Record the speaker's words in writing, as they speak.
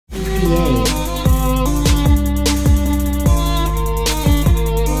Hey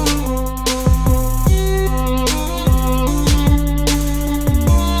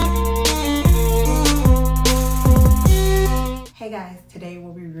guys, today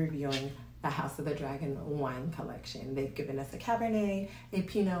we'll be reviewing the House of the Dragon wine collection. They've given us a Cabernet, a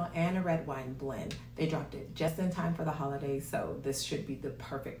Pinot, and a red wine blend. They dropped it just in time for the holidays, so this should be the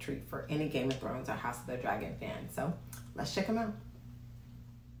perfect treat for any Game of Thrones or House of the Dragon fan. So let's check them out.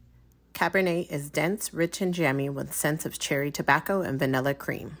 Cabernet is dense, rich, and jammy with scents of cherry tobacco and vanilla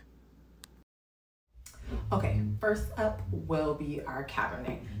cream. Okay, first up will be our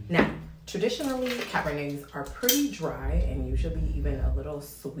Cabernet. Now, traditionally, Cabernets are pretty dry and usually even a little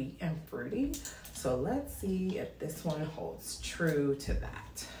sweet and fruity. So let's see if this one holds true to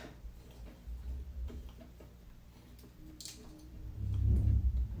that.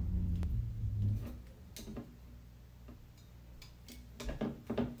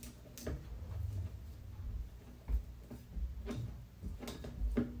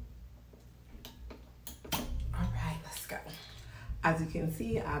 As you can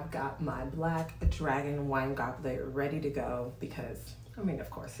see, I've got my black dragon wine goblet ready to go because, I mean, of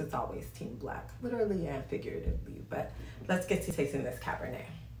course, it's always team black, literally and figuratively, but let's get to tasting this Cabernet.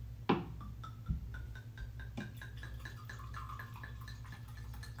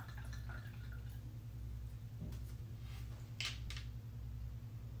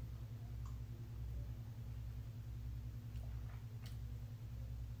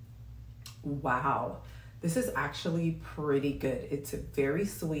 Wow. This is actually pretty good. It's very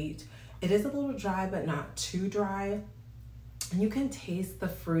sweet. It is a little dry, but not too dry. And you can taste the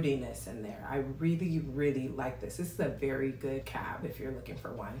fruitiness in there. I really, really like this. This is a very good cab if you're looking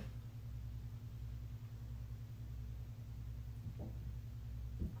for one.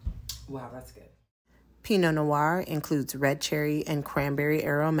 Wow, that's good. Pinot Noir includes red cherry and cranberry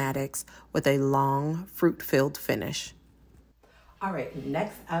aromatics with a long fruit-filled finish. All right,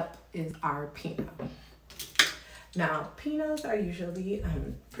 next up is our Pinot. Now, Pinots are usually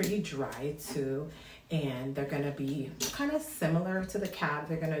pretty dry too, and they're gonna be kind of similar to the Cab.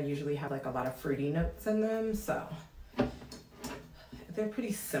 They're gonna usually have like a lot of fruity notes in them, so they're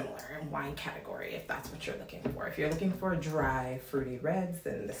pretty similar in wine category if that's what you're looking for. If you're looking for dry, fruity reds,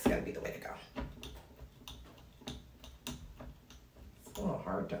 then this is gonna be the way to go. It's a little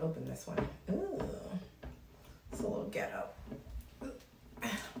hard to open this one. Ooh, it's a little ghetto.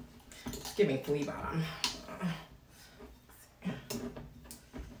 It's giving flea bottom.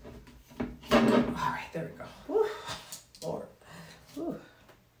 All right, there we go. Whew. Lord. Whew.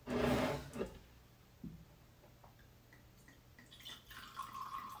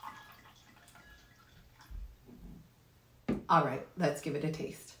 All right, let's give it a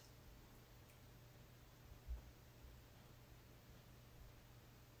taste.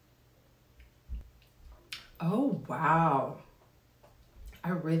 Oh, wow. I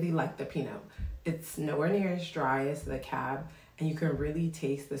really like the Pinot. It's nowhere near as dry as the Cab, and you can really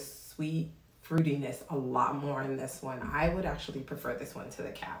taste the sweet fruitiness a lot more in this one. I would actually prefer this one to the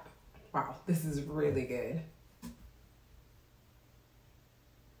Cab. Wow, this is really good.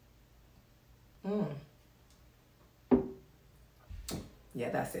 Yeah,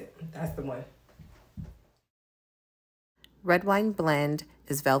 that's it. That's the one. Red wine blend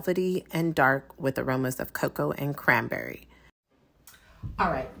is velvety and dark with aromas of cocoa and cranberry.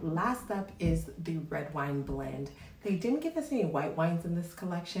 All right, last up is the red wine blend. They didn't give us any white wines in this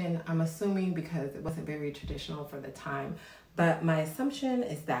collection. I'm assuming because it wasn't very traditional for the time, but my assumption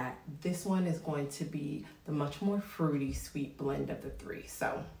is that this one is going to be the much more fruity, sweet blend of the three.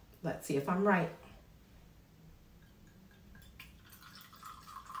 So let's see if I'm right.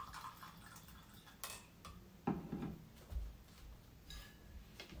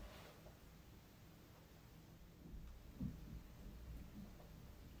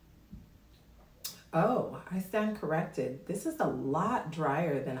 Oh, I stand corrected. This is a lot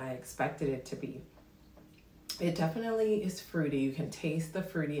drier than I expected it to be. It definitely is fruity. You can taste the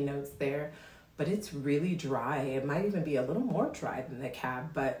fruity notes there, but it's really dry. It might even be a little more dry than the Cab,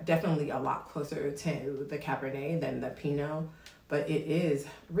 but definitely a lot closer to the Cabernet than the Pinot, but it is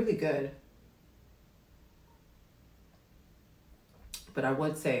really good. But I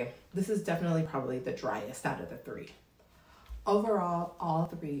would say this is definitely probably the driest out of the three. Overall, all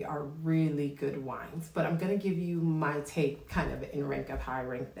three are really good wines, but I'm gonna give you my take kind of in rank of how I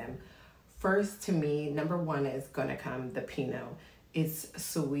rank them. First, to me, number one is gonna come the Pinot. It's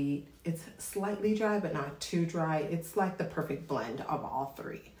sweet, it's slightly dry, but not too dry. It's like the perfect blend of all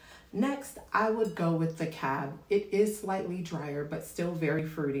three. Next, I would go with the Cab. It is slightly drier, but still very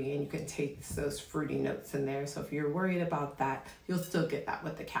fruity, and you can taste those fruity notes in there. So if you're worried about that, you'll still get that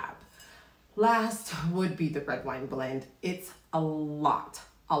with the Cab. Last would be the red wine blend. It's a lot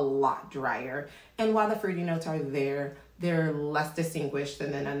drier. And while the fruity notes are there, they're less distinguished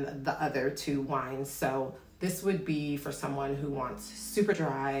than the other two wines. So this would be for someone who wants super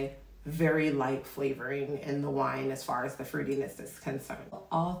dry, very light flavoring in the wine as far as the fruitiness is concerned.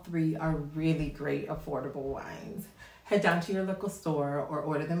 All three are really great affordable wines. Head down to your local store or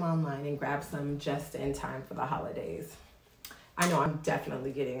order them online and grab some just in time for the holidays. I know I'm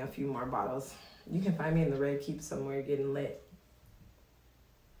definitely getting a few more bottles. You can find me in the Red Keep somewhere getting lit.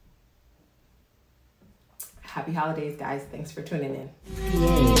 Happy holidays, guys. Thanks for tuning in.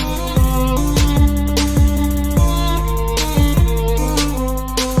 Yay.